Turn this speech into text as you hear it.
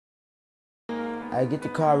Hey, get the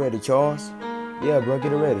car ready, Charles. Yeah, bro,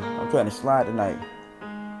 get it ready. I'm trying to slide tonight.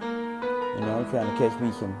 You know, I'm trying to catch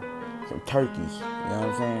me some turkeys. You know what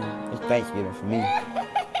I'm saying? It's Thanksgiving for me.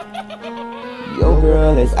 Yo,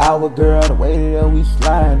 girl, it's our girl. The way that we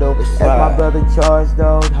slide, though. That's my brother Charles,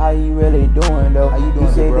 though. How he really doing, though? How you doing,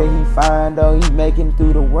 he said that he fine, though. He making it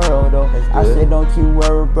through the world, though. I said, don't you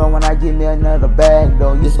worry, bro. When I get me another bag,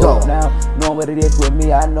 though. You go now, knowing what it is with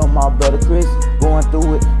me. I know my brother Chris going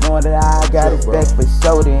through it, knowing that I got his back for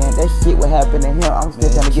sure. Then that shit what happened to him. I'm still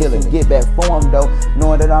trying to get back for him, though.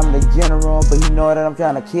 Knowing that I'm the general, but he know that I'm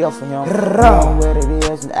trying to kill for him. Knowing what it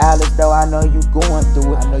is, and Alice, though. I know you going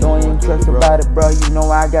through it. Don't even trust about it, bro. You know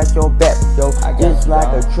I got your back, yo. Just like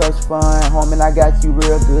a trust fund, homie, I got you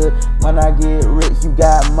real good. When I get rich, you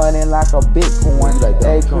got money like a Bitcoin.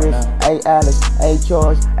 Hey Chris, hey Alice, hey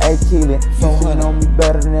Charles, hey Keelan. You know me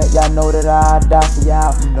better than that. Y'all know that I die for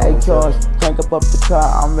y'all. Hey Charles, crank up the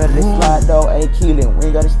car. I'm ready to slide, though. Hey Keelan, we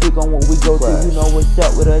ain't gotta stick on what we go through. You know what's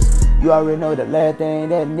up with us. You already know the last thing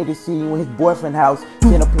that nigga see you in his boyfriend house.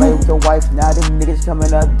 Finna play with your wife. Now them niggas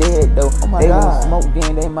coming up dead, though. They gon' smoke,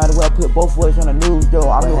 then they might as well put both of us on the news, though.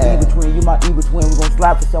 I'm your in-between, you my in-between. We gon'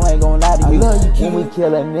 slide for so I ain't gon' lie to you. When we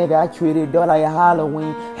kill a nigga, I treat it, though, like a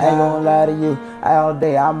Halloween. I ain't gon' lie to you. All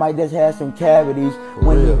day, I might just have some cavities.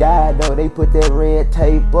 When he died, though, they put that red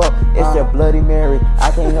tape up. It's a Bloody Mary. I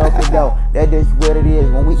can't help it, though. That just what it is.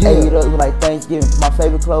 When we ate up, it was like Thanksgiving. Put my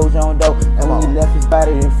favorite clothes on, though. And when he left his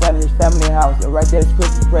body in front of his family house, and right there is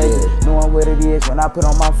Christmas present. Knowing what it is when I put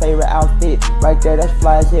on my favorite outfit. Right there, that's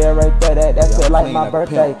fly as hell right there. That's feel like my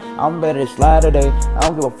birthday. I'm ready to slide today. I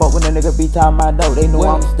don't give a fuck when the nigga be talking my dough. They know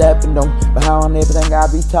I'm stepping them. Behind everything I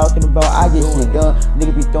be talking about, I get shit done.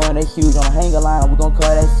 Nigga be throwing that shoes on a hanger line. We gon'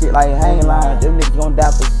 cut that shit like a hanger line. Them niggas gon'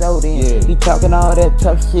 die for sure then. He talking all that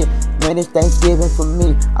tough shit. Man, it's Thanksgiving for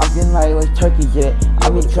me. I'm feeling like what's turkey jet. I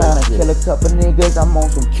be trying to kill a couple niggas. I'm on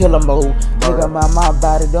some killer mode. Nigga, my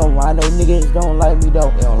body though. I know niggas don't like me though.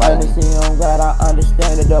 They don't like me. On God, I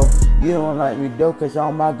understand it though. You don't like me though, cause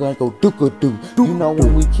all my guns go doo-ka-doo. You know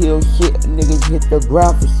when we kill shit, niggas hit the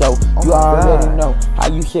ground for so. You already know how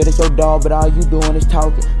you said it's your dog, but all you doing is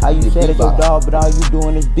talking. How you said it's your dog, but all you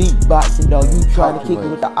doing is beatboxing though. You try to kick it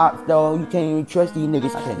with the ops though. You can't even trust these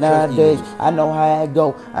niggas nowadays. I know how I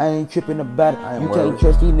go. I ain't tripping about it. You can't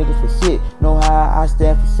trust these niggas for shit. Know how I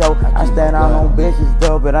stand for show. I stand out on business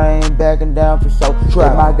though, but I ain't backing down for show. If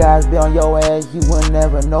my guys be on your ass, you would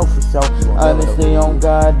never know for sure. Honestly, on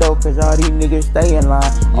God though, cause all these niggas stay in line.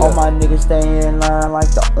 All my niggas stay in line like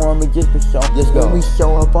the army just for show. When we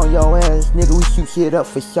show up on your ass, nigga, we shoot shit up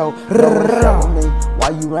for show. Why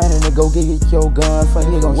you running to go get your gun? For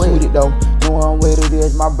you gon' shoot it though. Knowing what it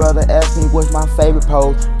is, my brother asked me what's my favorite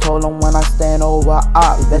pose. Told him when I stand over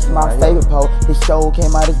ops, that's my favorite pose. His soul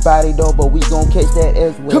came out his body though, but we gon' catch that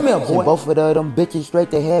as well. Come here, boy. Both of them bitches straight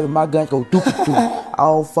to heaven. My guns go doo-ka-doo.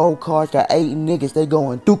 All 4 cars got 8 niggas, they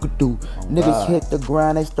going doo-ka-doo. Niggas hit the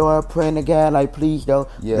ground, they start praying to God like please though.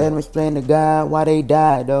 Let them explain to God why they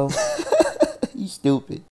died though. You stupid.